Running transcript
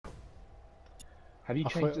Have you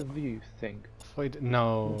changed the view thing?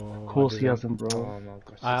 No. Of course he hasn't, bro. Oh my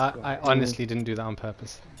gosh. I honestly didn't do that on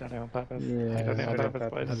purpose. Done it on purpose. Yeah. I done it I on don't purpose,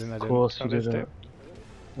 boys. I didn't. Of course you I missed did it.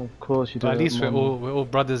 it. Of course you did But at it. least we're man. all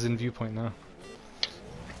brothers in viewpoint now.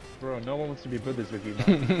 Bro, no one wants to be brothers with you,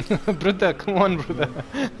 man. Brother, come on, brother.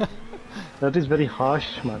 That is very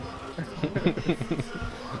harsh, man.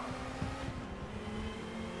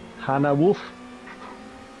 Hannah Wolf.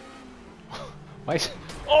 Why?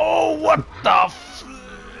 Oh, what the?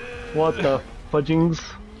 What the fudgings?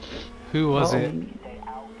 Who was it?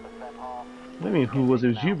 What do you mean, who was it?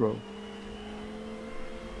 It was you, bro.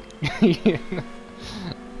 Yeah.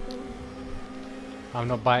 I'm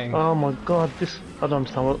not biting. Oh my god, this. I don't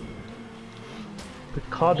understand what. The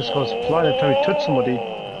car just goes flying every time you touch somebody.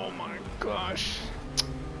 Oh my gosh.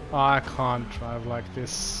 I can't drive like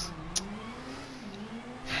this.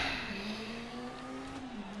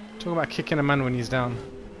 Talk about kicking a man when he's down.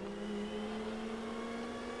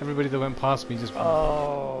 Everybody that went past me just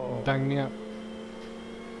banged me up.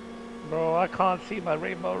 Bro, I can't see my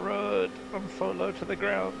rainbow road. I'm so low to the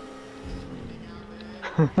ground.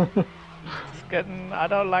 It's getting. I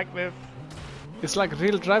don't like this. It's like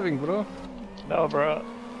real driving, bro. No, bro.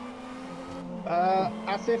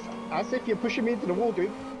 As if you're pushing me into the wall,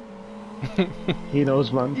 dude. He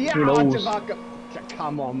knows, man. Yeah, he knows. Tobacco.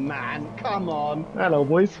 Come on, man. Come on. Hello,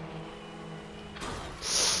 boys.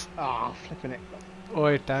 Ah, flipping it.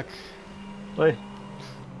 Oi, Dak. Hey,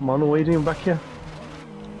 man, what are you doing back here?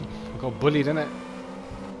 I got bullied, innit?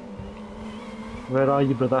 Where are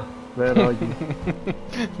you, brother? Where are you?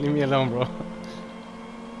 Leave me alone, bro.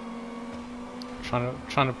 Trying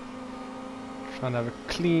to have a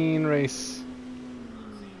clean race.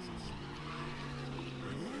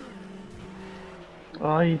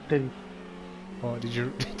 I did. Oh, did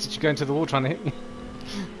you go into the wall trying to hit me?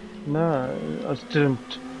 No, I just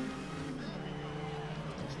didn't.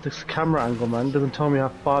 This camera angle, man, doesn't tell me how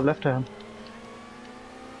far left I am.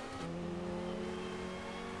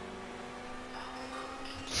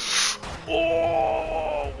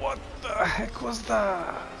 Oh, what the heck was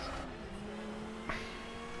that?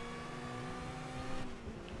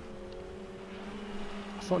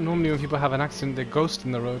 I thought normally when people have an accident, they ghost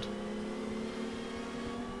in the road.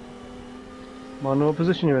 Man, what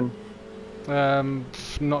position you in?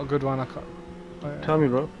 Not a good one. I can't. Tell me,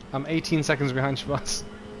 bro. I'm 18 seconds behind Shabazz.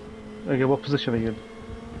 Okay, what position are you in?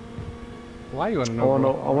 Why you wanna I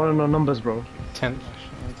know? wanna know numbers, bro. 10th.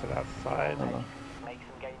 Into that side.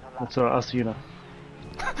 That's alright, I'll see you now.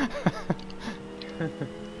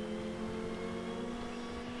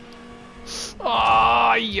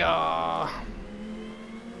 Oh yeah.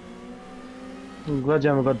 I'm glad you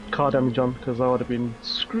haven't got car damage on, because I would have been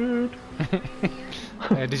screwed.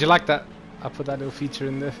 Did you like that? I put that little feature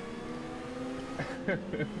in there.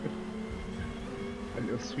 A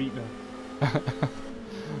little sweetener.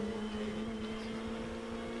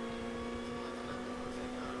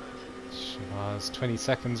 Shabazz, 20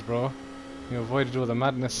 seconds, bro. You avoided all the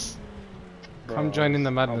madness. Bro, Come join in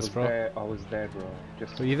the madness, bro. I was there, bro.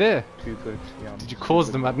 Just Were you there? too good. Yeah, Did you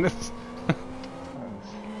cause the madness?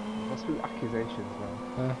 Must be accusations,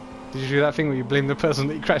 bro. Did you do that thing where you blame the person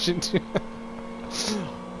that you crashed into?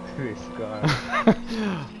 This guy.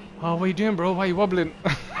 Oh, what are you doing, bro? Why are you wobbling?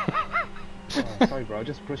 Oh, sorry, bro. I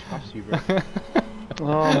just brushed past you, bro.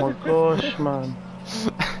 Oh my gosh, man.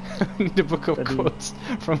 I need a book of quotes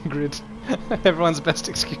from Grid. Everyone's best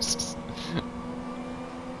excuses.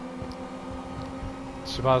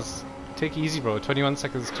 Shabazz, take it easy, bro. 21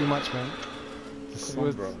 seconds is too much, man. Come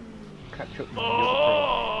on, bro. Catch up, man.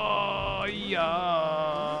 Oh, yeah.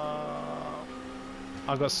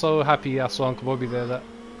 I got so happy I saw Uncle Bobby there that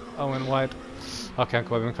I went wide. Okay,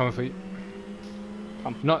 Uncle Bobby, I'm coming for you.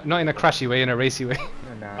 Not in a crashy way, in a racy way.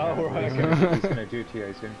 No, Oh, right, He's gonna do it to you.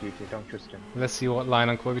 He's gonna do it to you. Don't trust him. Let's see what line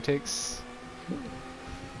Uncle Bobby takes.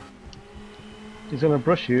 He's gonna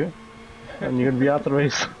brush you, and you're gonna be out the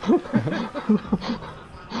race.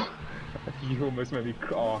 You almost made me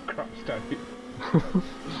crashed out.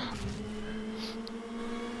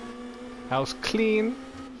 House clean.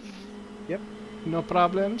 Yep. No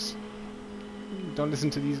problems. Don't listen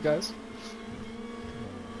to these guys.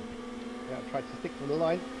 Yeah, I tried to stick to the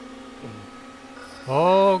line.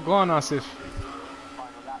 Oh, go on, Asif.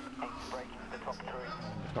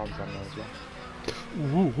 Tom's on there as well.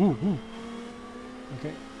 Woo, woo, woo.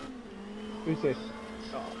 Okay. Who's this?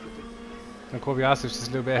 Oh, And Kobe Asif's just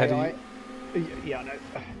a little bit ahead of you. Yeah, I know.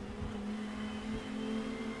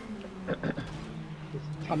 This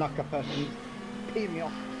Tanaka person's peeing me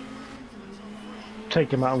off.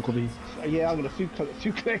 Take him out, Uncle B. Yeah, I'm gonna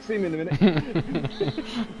suplex him in a minute.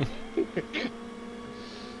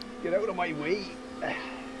 Get out of my way.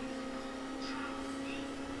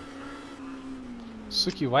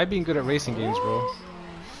 Suki, why being good at racing games, bro?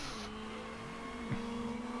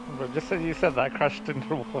 But just as you said that, I crashed into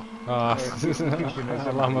the wall. Ah,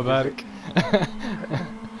 Allah Mubarak.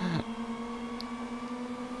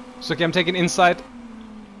 Suki, I'm taking inside.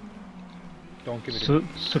 Don't give it.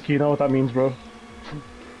 Suki, you know what that means, bro?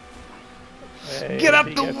 Hey, Get up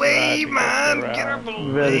he the gets way, around, he man! gets Get around. up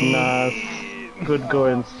the Very way! nice. Good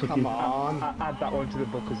going, Come Suki. on. Add that one to the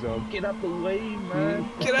book as well. Get out the way, man.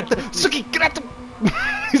 Get up the... Suki, get up the...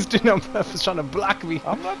 He's doing it on purpose, trying to block me.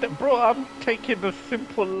 I'm not, bro. I'm taking the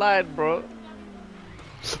simple line, bro.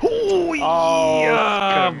 Oh, Oh,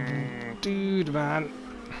 yeah! Dude, man.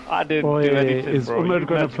 I didn't Boy, do anything, is bro. Umar You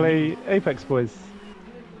going to imagine play Apex, boys?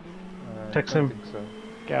 Text don't him. think so.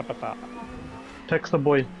 Gabata. Text the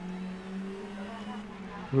boy.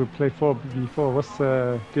 We'll play 4v4. What's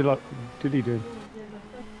Dilly doing?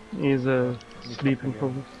 He's sleeping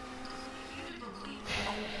probably.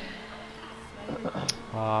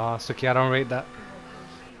 Ah, Suki, I don't rate that.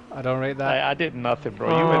 I don't rate that. I did nothing,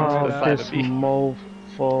 bro. You went to the side this of me.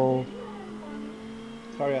 mofo.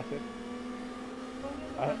 Sorry, I said.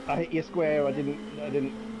 I hit you square. I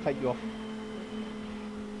didn't take you off.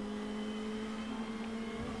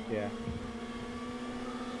 Yeah.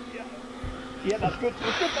 Yeah, that's good.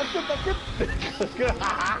 That's good. That's good. That's good.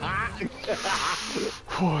 That's good.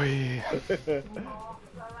 Boy.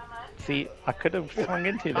 See, I could have swung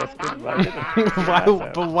into you. That's good, but I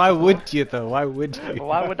didn't. But why would you, though? Why would you?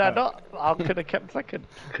 Why would I not? I could have kept second.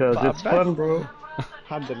 Cause But it's I'm fun, best. bro.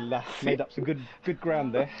 Alhamdulillah, made up some good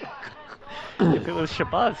ground there. If it was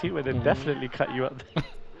Shabazz, he would have definitely cut you up.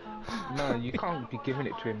 No, you can't be giving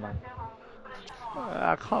it to him, man.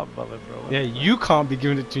 I can't bother, bro. Yeah, you can't be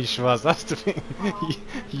giving it to me, Shawaz. That's the thing.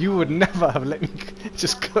 You would never have let me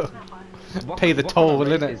just go. Pay the toll,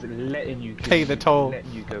 kind of innit? race is letting you Pay the toll.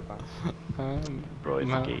 letting you go back. Bro, it's a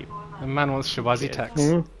Man, game. the man wants Shawazi Yeah. tax.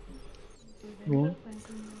 Mm.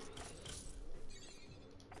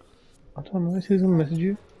 I don't know. Is he gonna message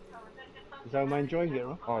you? Is Omar enjoying it,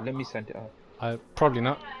 right? Oh, let me send it out. Probably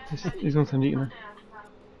not. He's gonna send you, you know.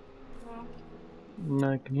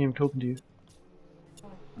 No, I can hear him talking to you.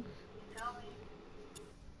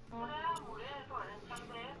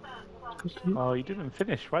 Oh, you didn't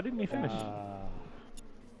finish. Why didn't you finish?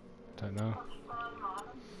 Don't know.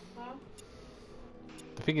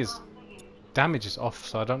 The thing is, damage is off,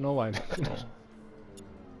 so I don't know why. I didn't finish.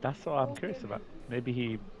 That's what I'm curious about. Maybe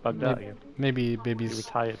he bugged out again. Maybe He baby's.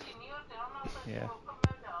 retired. Yeah.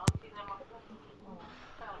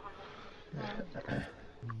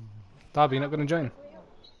 Darby, you're not gonna join.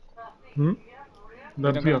 Hmm? You're That's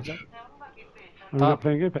not gonna yours. join? Are we not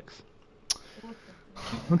playing Apex?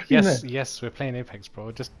 Don't you Yes, know? yes, we're playing Apex,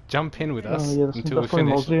 bro. Just jump in with Oh, us yeah, that's until we that's fine,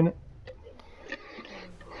 finish. Mosley, innit?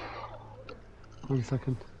 1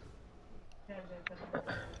 second.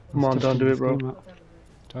 Come on, don't do it, bro.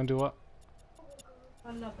 Don't do what?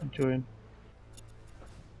 Join.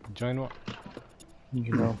 Join what?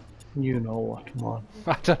 You know what, come on.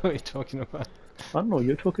 I don't know what you're talking about. I don't know what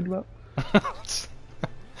you're talking about.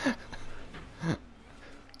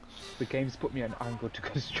 The game's put me at an angle to go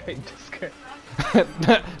straight into scare.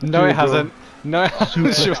 No, it bro. hasn't. No, it hasn't.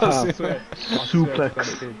 Shawaz.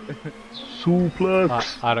 Suplex.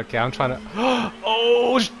 Suplex. I don't care. I'm trying to.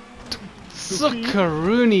 Oh,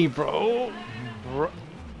 Suckaroony, bro.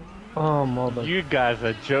 Oh, mother. You guys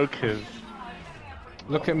are jokers.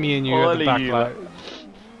 Look at me and you All at the of back, you,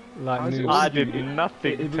 like How's it noobs. all I of you? did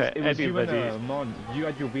nothing It to was you and anybody. Mon. You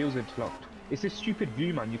had your wheels interlocked. It's this stupid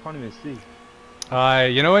view, man. You can't even see.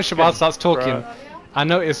 You know when Shabazz starts talking, Bruh. I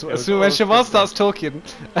notice as was soon when awesome, Shabazz bro. starts talking.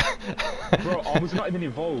 Bro, I was not even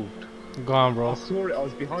involved. Go on, I bro. saw it. I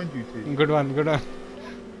was behind you two. Good one, good one.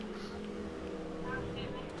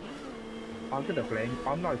 I'm gonna blame.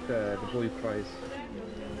 I'm like the boy who cries.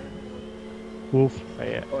 Wolf.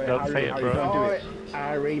 Say it. Oh, yeah, Don't say Harry, it, Harry, bro. don't do Oh, it.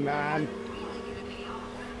 Harry, man.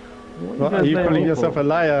 What, are you guys calling playing yourself for? a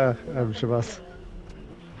liar, Shabazz?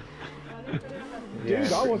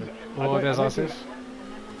 Dude, I was. Oh, there's Asif.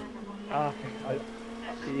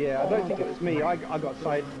 Yeah, I don't think it was me. I got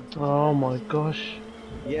side. Oh my gosh.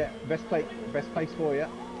 Yeah, best place for you.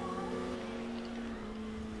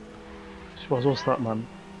 What's that, man?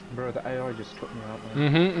 Bro, the AI just took me out,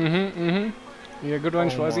 man. Yeah, good one,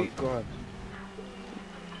 Oh Shwazi. my god.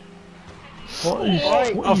 What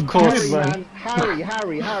is Of course, Harry, man.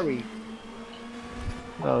 Harry.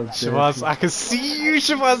 That was Shabazz, I can see you,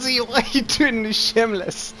 Shwazi. Why are you doing this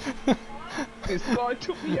shameless? This guy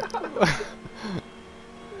took me out.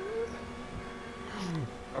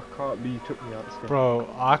 I can't believe you took me out. Skin. Bro,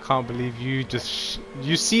 I can't believe you just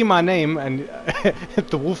you see my name and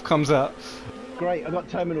the wolf comes out. Great, I got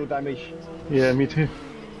terminal damage. Yeah, me too.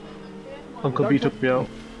 Uncle B Don't took me out.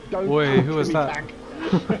 Don't Boy, talk who to was me, that?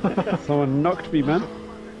 tank. Someone knocked me, man.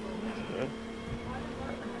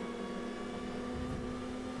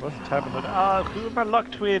 What's terminal? Ah, who am I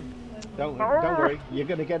locked with? Don't worry, you're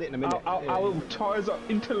gonna get it in a minute. Our tires are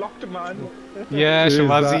interlocked, man. Yeah, Who's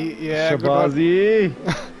Shabazi. that? Yeah, good one.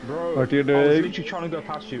 Shabazi. Bro, What are you I was doing? literally trying to go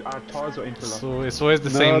past you. Our tires are interlocked. So it's always the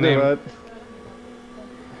No, same they name. weren't.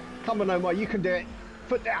 Come on, Omar, you can do it.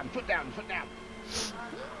 Foot down, foot down, foot down.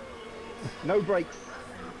 No brakes.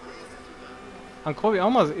 And Kobe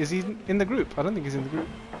Almaz, is he in the group? I don't think he's in the group.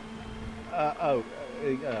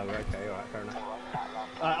 Okay, alright, fair enough.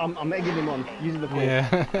 I'm egging him on, using the force.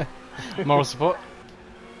 Yeah. Moral support.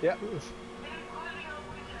 Yep.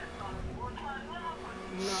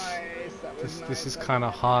 Nice, that was nice. This is kind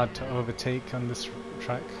of hard to overtake on this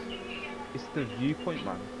track. It's the viewpoint,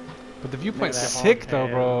 man. But the viewpoint's Yeah, sick though,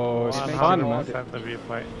 bro. It's fun, man. The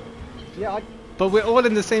viewpoint. Yeah, But we're all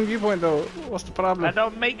in the same viewpoint though. What's the problem? That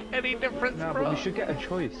don't make any difference, No, bro. but we should get a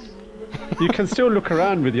choice. You can still look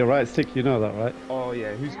around with your right stick, you know that, right? Oh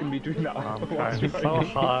yeah, who's gonna be doing that? I'm trying so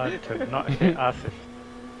hard to not hit assist.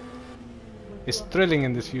 It's thrilling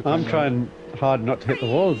in this viewpoint. I'm though. trying hard not to hit the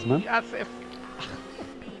walls, man. Assist.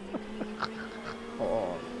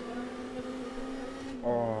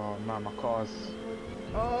 Oh man, my car's.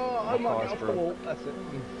 Oh, I'm not Cars, off the bro. wall, that's it.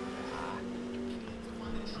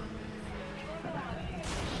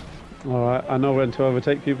 Alright, I know when to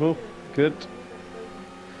overtake people. Good.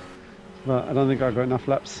 But I don't think I got enough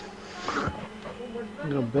laps.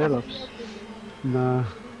 You got bare laps. Nah.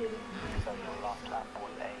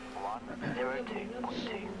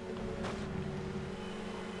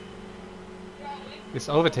 It's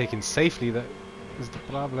overtaking safely that is the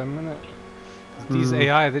problem, isn't it? 'Cause these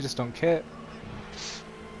AI, they just don't care.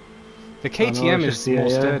 The KTM it's is just the more AI.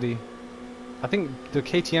 sturdy. I think the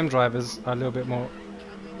KTM drivers are a little bit more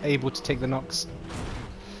able to take the knocks.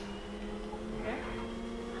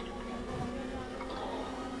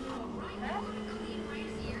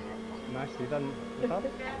 Nicely done.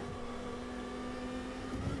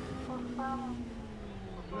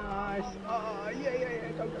 Nice. Oh,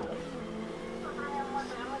 yeah. Go.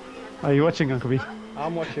 Are you watching, Uncle B?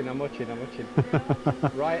 I'm watching.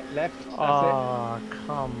 Right, left, that's Oh,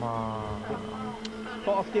 come on. it.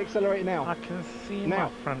 Put off the accelerator now. I can see Now. my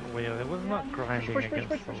front wheel. It was not grinding Push. against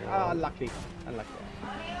the Ah, wall. unlucky.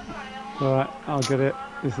 Alright, I'll get it.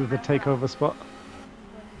 This is the takeover spot.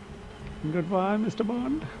 Goodbye, Mr.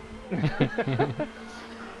 Bond.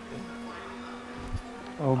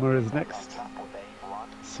 Omer is next.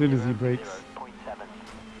 As soon as he breaks.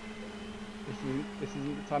 This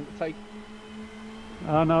isn't the time to take.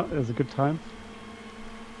 Oh no, it was a good time.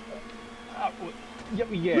 Yeah,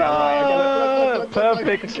 right, look.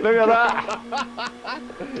 Perfect! Look at that!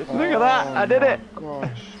 Look at that! I did it!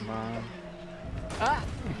 Gosh, man.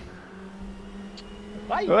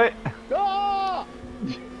 Hey! Wait! Ah!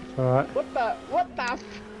 Alright. What the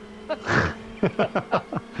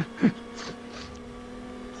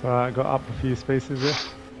So I got up a few spaces there.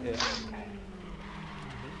 Yeah.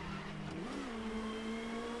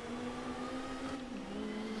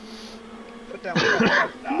 Put down.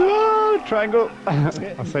 No! Triangle!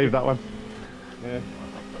 I saved that one. Yeah.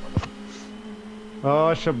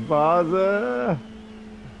 Oh, Shabaza!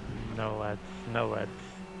 No ads.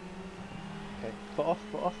 Okay, foot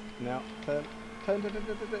off. Now, turn.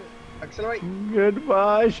 Accelerate.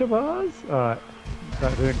 Goodbye, Shabazz! Alright.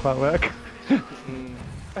 That didn't quite work.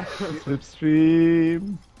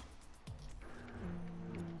 Slipstream.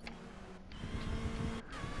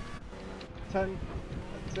 Turn.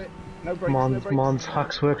 That's it. No brakes. Mon's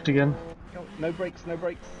hacks worked again. Go. No brakes.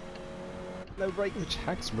 Which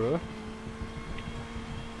hacks, bro?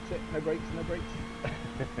 That's it. No brakes.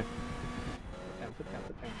 Put down.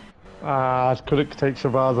 Ah, I couldn't take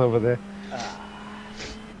Shabazz over there.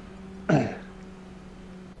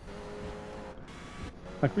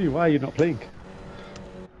 Like me, why are you not playing?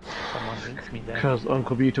 Someone needs me there. Because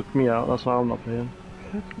Uncle B took me out, that's why I'm not playing.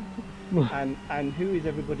 And who is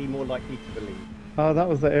everybody more likely to believe? Oh, that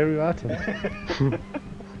was the Ariel.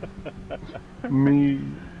 Me.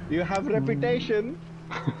 You have reputation.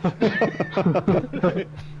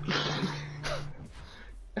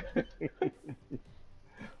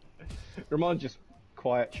 Ramon just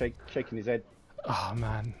quiet, shaking his head. Oh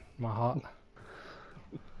man, my heart.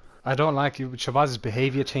 I don't like it. Shabazz's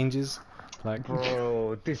behavior changes. Like,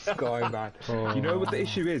 Bro, this guy, man. Oh. You know what the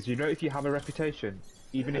issue is? You know, if you have a reputation,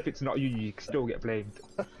 even if it's not you, you still get blamed.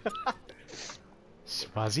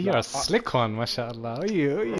 Shbazi, you're a slick one, mashallah. Oi, oi.